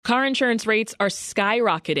Car insurance rates are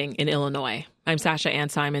skyrocketing in Illinois. I'm Sasha Ann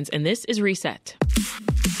Simons, and this is Reset.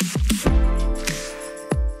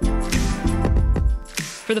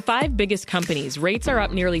 For the 5 biggest companies, rates are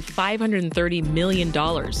up nearly $530 million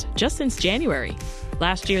just since January.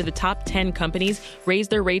 Last year, the top 10 companies raised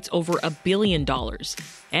their rates over $1 billion,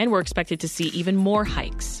 and we're expected to see even more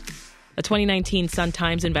hikes. A 2019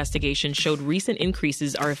 Sun-Times investigation showed recent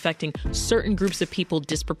increases are affecting certain groups of people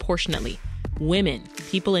disproportionately: women,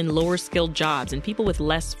 people in lower-skilled jobs, and people with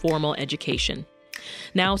less formal education.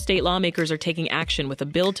 Now, state lawmakers are taking action with a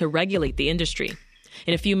bill to regulate the industry.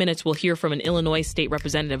 In a few minutes, we'll hear from an Illinois state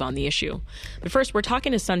representative on the issue. But first, we're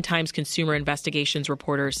talking to Sun-Times consumer investigations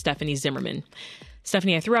reporter Stephanie Zimmerman.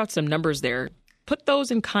 Stephanie, I threw out some numbers there. Put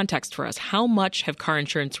those in context for us. How much have car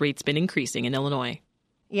insurance rates been increasing in Illinois?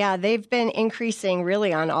 Yeah, they've been increasing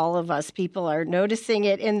really on all of us. People are noticing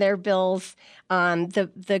it in their bills.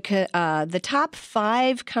 The top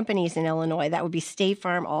 5 companies in Illinois, that would be State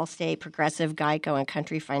Farm, Allstate, Progressive, Geico, and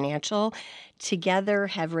Country Financial, together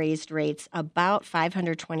have raised rates about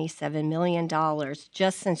 $527 million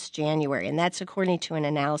just since January. And that's according to an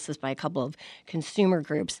analysis by a couple of consumer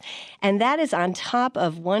groups. And that is on top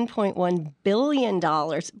of $1.1 billion,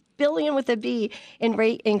 billion with a B, in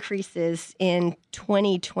rate increases in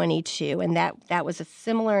 2022. And that was a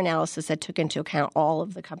similar analysis that took into account all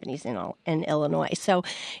of the companies in Illinois. So,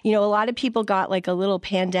 a lot of people got like a little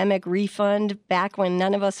pandemic refund back when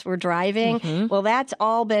none of us were driving. Mm-hmm. Well, that's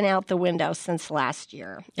all been out the window since last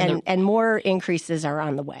year. And more increases are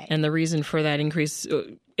on the way. And the reason for that increase,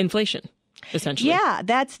 inflation. Essentially. Yeah,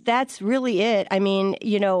 that's really it. I mean,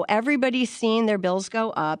 everybody's seeing their bills go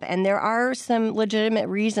up, and there are some legitimate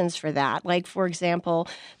reasons for that. Like, for example,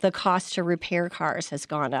 the cost to repair cars has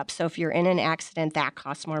gone up. So if you're in an accident, that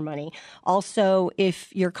costs more money. Also,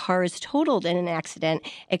 if your car is totaled in an accident,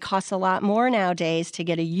 it costs a lot more nowadays to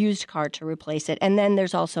get a used car to replace it. And then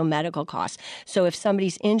there's also medical costs. So if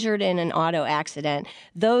somebody's injured in an auto accident,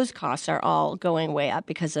 those costs are all going way up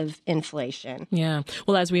because of inflation. Yeah.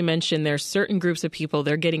 Well, as we mentioned, there's certain groups of people,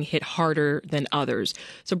 they're getting hit harder than others.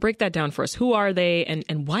 So break that down for us. Who are they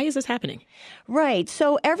and why is this happening? Right.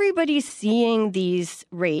 So everybody's seeing these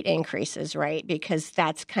rate increases, right? Because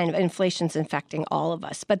that's kind of inflation's infecting all of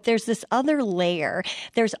us. But there's this other layer.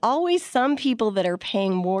 There's always some people that are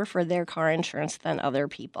paying more for their car insurance than other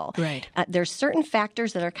people. Right. There's certain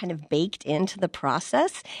factors that are kind of baked into the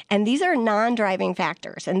process, and these are non-driving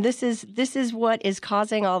factors. And this is what is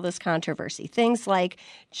causing all this controversy. Things like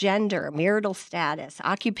gender, marital status,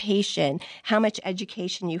 occupation, how much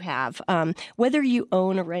education you have, whether you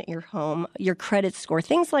own or rent your home, your credit score,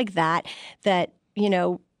 things like that,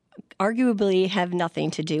 arguably have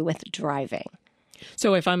nothing to do with driving.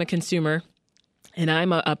 So if I'm a consumer and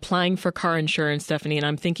I'm applying for car insurance, Stephanie, and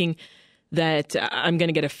I'm thinking that I'm going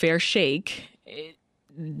to get a fair shake, it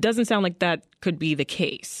doesn't sound like that could be the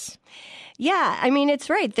case. Yeah, I mean, it's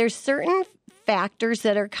right. There's certain factors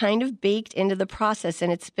that are kind of baked into the process,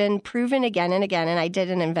 and it's been proven again and again. And I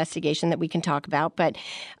did an investigation that we can talk about. But,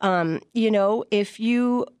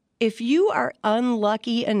 if you are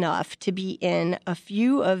unlucky enough to be in a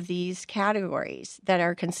few of these categories that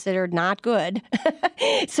are considered not good,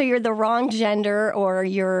 so you're the wrong gender, or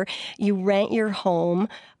you rent your home,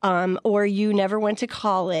 or you never went to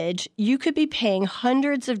college, you could be paying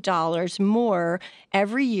hundreds of dollars more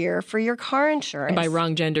every year for your car insurance. And by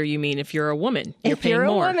wrong gender, you mean if you're a woman, you're paying more. If you're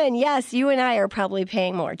a woman, yes, you and I are probably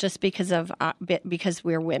paying more just because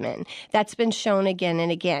we're women. That's been shown again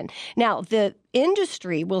and again. Now, the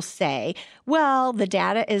industry will say, well, the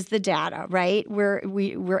data is the data, right?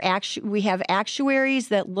 We have actuaries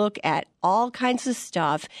that look at all kinds of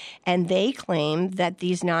stuff, and they claim that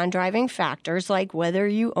these non-driving factors, like whether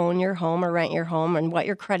you own your home or rent your home and what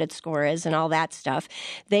your credit score is and all that stuff,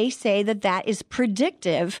 they say that is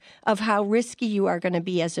predictive of how risky you are going to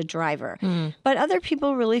be as a driver. But other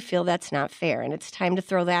people really feel that's not fair, and it's time to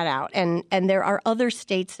throw that out. And there are other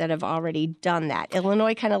states that have already done that.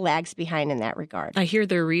 Illinois kind of lags behind in that regard. I hear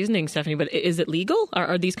their reasoning, Stephanie, but is it legal?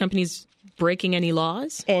 Are these companies breaking any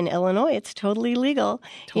laws? In Illinois, it's totally legal.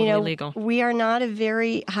 Legal. We are not a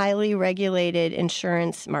very highly regulated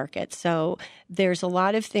insurance market. So there's a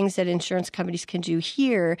lot of things that insurance companies can do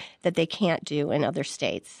here that they can't do in other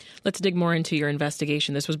states. Let's dig more into your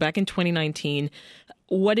investigation. This was back in 2019.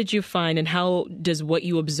 What did you find, and how does what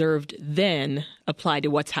you observed then apply to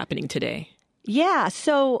what's happening today? Yeah.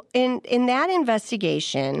 So in that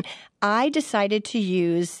investigation, I decided to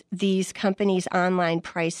use these companies' online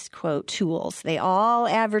price quote tools. They all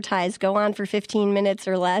advertise, go on for 15 minutes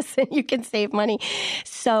or less, and you can save money.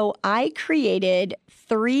 So I created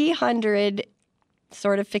 300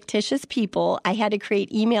 sort of fictitious people. I had to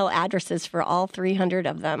create email addresses for all 300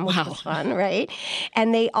 of them, which was fun, right?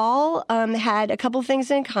 And they all had a couple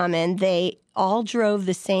things in common. They all drove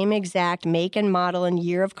the same exact make and model and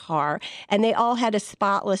year of car, and they all had a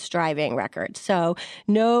spotless driving record. So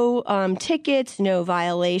no tickets, no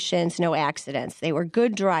violations, no accidents. They were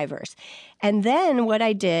good drivers. And then what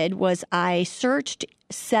I did was I searched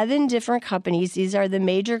 7 different companies. These are the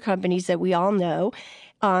major companies that we all know.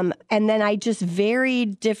 And then I just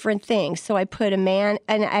varied different things. So I put and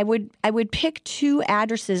I would pick 2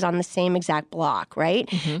 addresses on the same exact block, right?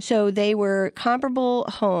 Mm-hmm. So they were comparable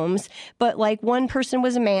homes, but like one person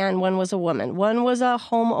was a man, one was a woman, one was a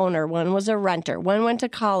homeowner, one was a renter, one went to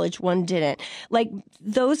college, one didn't. Like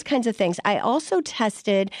those kinds of things. I also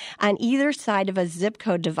tested on either side of a zip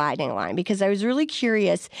code dividing line because I was really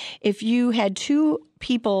curious if you had 2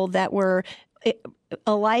 people that were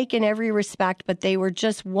alike in every respect, but they were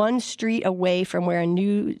just one street away from where a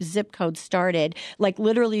new zip code started. Like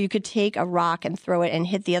literally you could take a rock and throw it and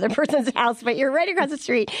hit the other person's house, but you're right across the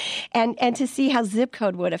street, and to see how zip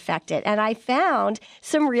code would affect it. And I found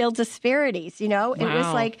some real disparities, Wow. It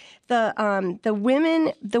was like the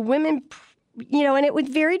women, and it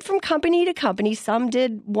varied from company to company. Some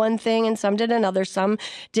did one thing and some did another. Some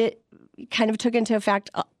did kind of took into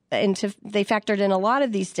effect they factored in a lot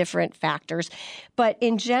of these different factors. But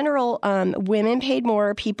in general, women paid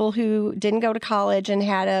more. People who didn't go to college and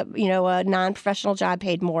had a non-professional job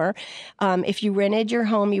paid more. If you rented your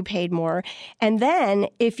home, you paid more. And then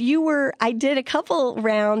I did a couple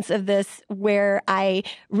rounds of this where I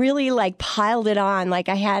really piled it on. Like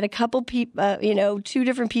I had a couple people, 2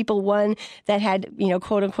 different people, one that had,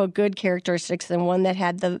 quote unquote, good characteristics and one that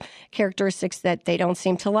had the characteristics that they don't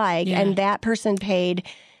seem to like. Yeah. And that person paid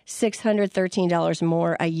 $613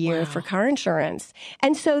 more a year for car insurance.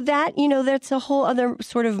 And so that, that's a whole other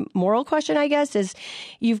sort of moral question, I guess, is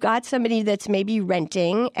you've got somebody that's maybe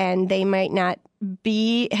renting and they might not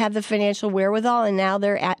have the financial wherewithal, and now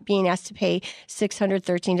they're being asked to pay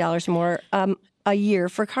 $613 more a year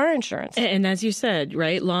for car insurance. And as you said,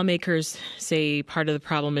 right, lawmakers say part of the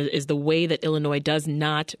problem is the way that Illinois does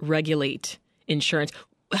not regulate insurance.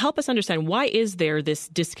 Help us understand, why is there this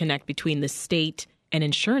disconnect between the state and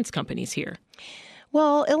insurance companies here?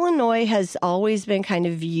 Well, Illinois has always been kind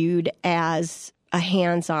of viewed as a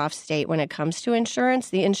hands-off state when it comes to insurance.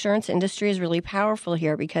 The insurance industry is really powerful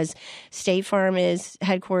here because State Farm is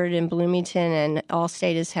headquartered in Bloomington and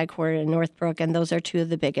Allstate is headquartered in Northbrook, and those are 2 of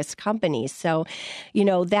the biggest companies. So,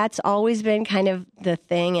 that's always been kind of the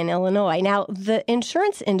thing in Illinois. Now, the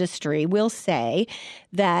insurance industry will say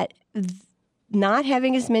that not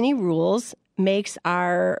having as many rules makes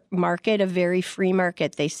our market a very free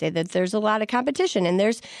market. They say that there's a lot of competition, and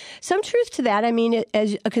there's some truth to that. I mean,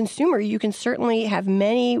 as a consumer, you can certainly have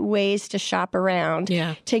many ways to shop around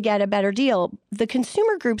to get a better deal. The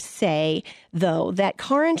consumer groups say, though, that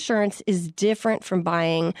car insurance is different from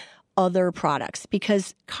buying other products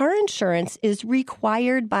because car insurance is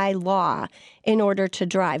required by law in order to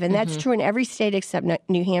drive. And that's true in every state except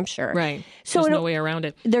New Hampshire. Right. So there's no way around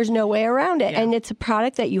it. There's no way around it. Yeah. And it's a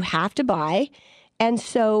product that you have to buy. And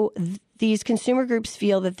so these consumer groups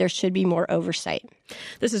feel that there should be more oversight.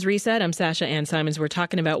 This is Reset. I'm Sasha Ann Simons. We're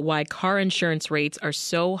talking about why car insurance rates are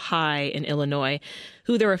so high in Illinois,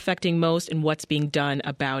 who they're affecting most, and what's being done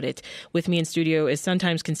about it. With me in studio is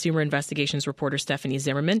Sun-Times Consumer Investigations reporter Stephanie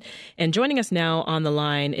Zimmerman. And joining us now on the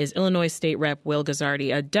line is Illinois State Rep Will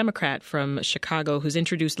Guzzardi, a Democrat from Chicago who's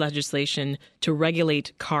introduced legislation to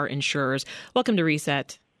regulate car insurers. Welcome to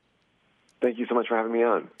Reset. Thank you so much for having me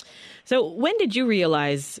on. So when did you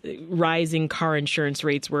realize rising car insurance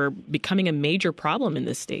rates were becoming a major problem in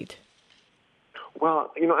this state?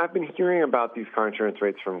 Well, I've been hearing about these car insurance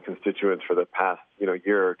rates from constituents for the past,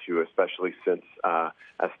 year or 2, especially since,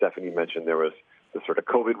 as Stephanie mentioned, there was the sort of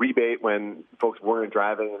COVID rebate when folks weren't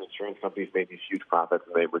driving and insurance companies made these huge profits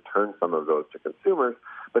and they returned some of those to consumers.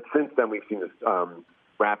 But since then, we've seen this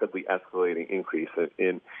rapidly escalating increase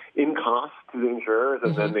in costs to the insurers,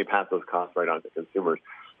 and then they pass those costs right on to consumers.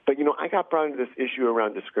 But, I got brought into this issue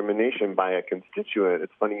around discrimination by a constituent.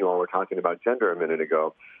 It's funny you all were talking about gender a minute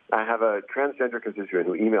ago. I have a transgender constituent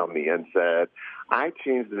who emailed me and said, I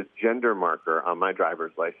changed this gender marker on my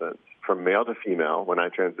driver's license from male to female when I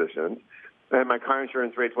transitioned, and my car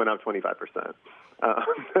insurance rates went up 25%.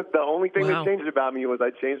 The only thing that changed about me was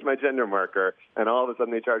I changed my gender marker, and all of a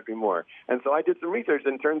sudden they charged me more. And so I did some research,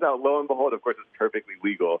 and it turns out, lo and behold, of course, it's perfectly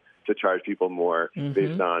legal to charge people more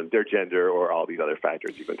based on their gender or all these other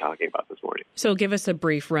factors you've been talking about this morning. So give us a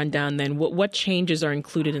brief rundown then. What changes are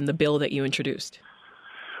included in the bill that you introduced?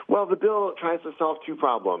 Well, the bill tries to solve two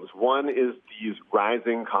problems. One is these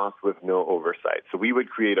rising costs with no oversight. So we would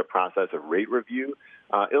create a process of rate review.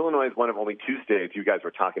 Illinois is one of only two states. You guys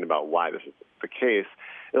were talking about why this is the case.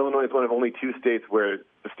 Illinois is one of only two states where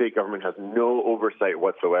the state government has no oversight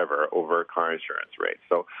whatsoever over car insurance rates.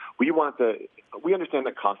 So we understand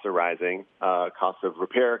that costs are rising. Costs of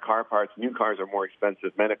repair, car parts, new cars are more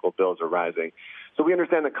expensive. Medical bills are rising. So we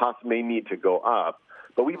understand that costs may need to go up.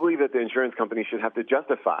 But we believe that the insurance companies should have to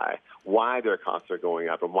justify why their costs are going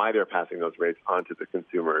up and why they're passing those rates on to the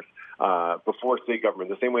consumers before state government,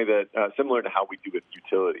 the same way that similar to how we do with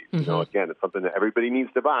utilities. Mm-hmm. You know, again, it's something that everybody needs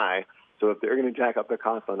to buy. So if they're going to jack up the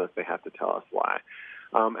cost on us, they have to tell us why.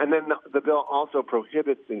 And then the bill also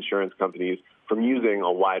prohibits insurance companies from using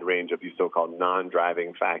a wide range of these so-called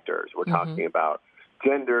non-driving factors. We're talking about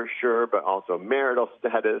gender, sure, but also marital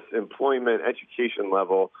status, employment, education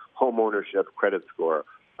level, home ownership, credit score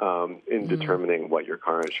in determining what your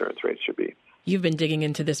car insurance rates should be. You've been digging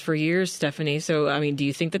into this for years, Stephanie. So, I mean, do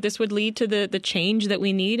you think that this would lead to the change that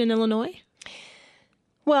we need in Illinois?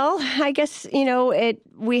 Well, I guess,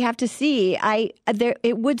 we have to see.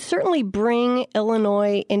 It would certainly bring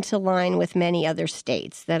Illinois into line with many other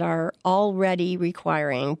states that are already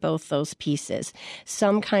requiring both those pieces.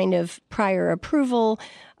 Some kind of prior approval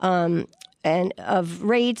and of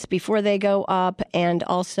rates before they go up, and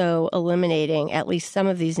also eliminating at least some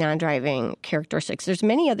of these non-driving characteristics. There's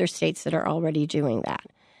many other states that are already doing that.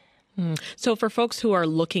 So for folks who are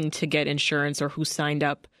looking to get insurance or who signed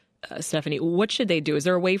up, Stephanie, what should they do? Is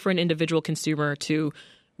there a way for an individual consumer to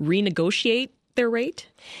renegotiate their rate?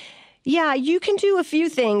 Yeah, you can do a few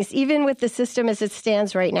things, even with the system as it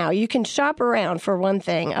stands right now. You can shop around, for one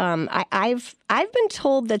thing. I've been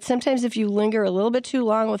told that sometimes if you linger a little bit too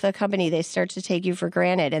long with a company, they start to take you for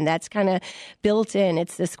granted, and that's kind of built in.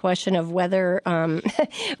 It's this question of whether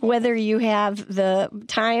whether you have the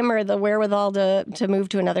time or the wherewithal to move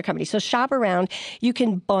to another company. So shop around. You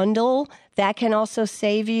can bundle. That can also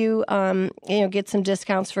save you, get some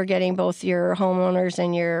discounts for getting both your homeowners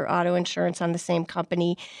and your auto insurance on the same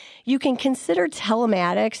company. You can consider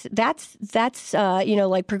telematics. That's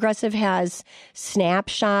like Progressive has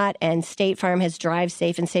Snapshot and State Farm has Drive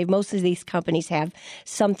Safe and Save. Most of these companies have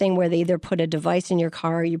something where they either put a device in your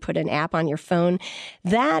car or you put an app on your phone.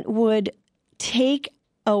 That would take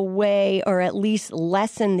away or at least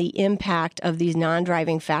lessen the impact of these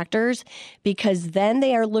non-driving factors, because then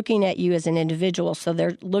they are looking at you as an individual. So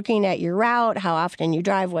they're looking at your route, how often you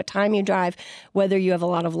drive, what time you drive, whether you have a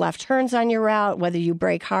lot of left turns on your route, whether you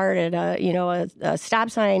brake hard at a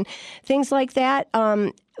stop sign, things like that.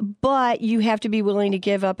 But you have to be willing to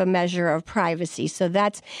give up a measure of privacy. So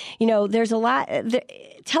that's, there's a lot.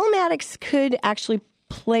 Telematics could actually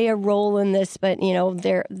play a role in this, but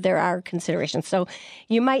there are considerations. So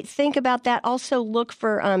you might think about that. Also look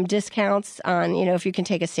for discounts on if you can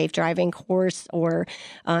take a safe driving course or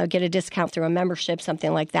get a discount through a membership,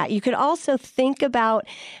 something like that. You could also think about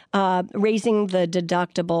raising the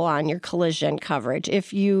deductible on your collision coverage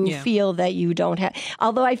if you feel that you don't have.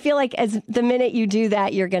 Although I feel like as the minute you do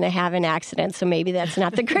that, you're going to have an accident. So maybe that's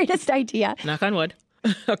not the greatest idea. Knock on wood.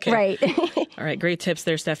 Okay. Right. All right. Great tips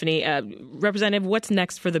there, Stephanie. Representative, what's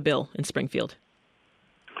next for the bill in Springfield?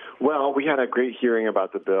 Well, we had a great hearing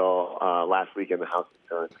about the bill last week in the House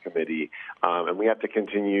Insurance Committee, and we have to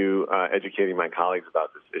continue educating my colleagues about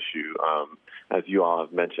this issue. As you all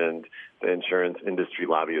have mentioned, the insurance industry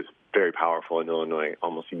lobby is very powerful in Illinois,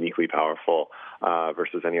 almost uniquely powerful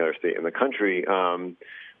versus any other state in the country.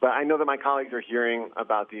 But I know that my colleagues are hearing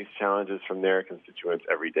about these challenges from their constituents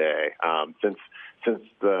every day. Since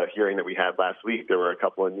the hearing that we had last week, there were a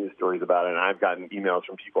couple of news stories about it, and I've gotten emails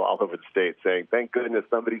from people all over the state saying, thank goodness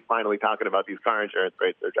somebody's finally talking about these car insurance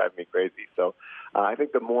rates. They're driving me crazy. So I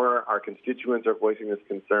think the more our constituents are voicing this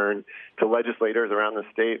concern to legislators around the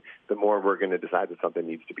state, the more we're going to decide that something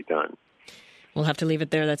needs to be done. We'll have to leave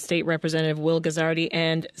it there. That's State Representative Will Guzzardi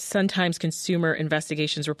and Sun-Times Consumer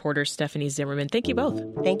Investigations reporter Stephanie Zimmerman. Thank you both.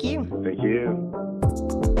 Thank you. Thank you.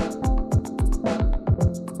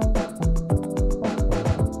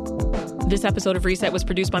 This episode of Reset was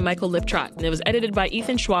produced by Michael Liptrot, and it was edited by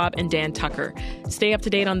Ethan Schwab and Dan Tucker. Stay up to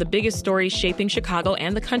date on the biggest stories shaping Chicago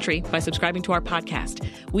and the country by subscribing to our podcast.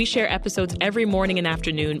 We share episodes every morning and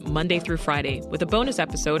afternoon, Monday through Friday, with a bonus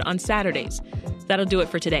episode on Saturdays. That'll do it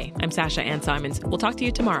for today. I'm Sasha Ann Simons. We'll talk to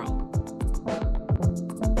you tomorrow.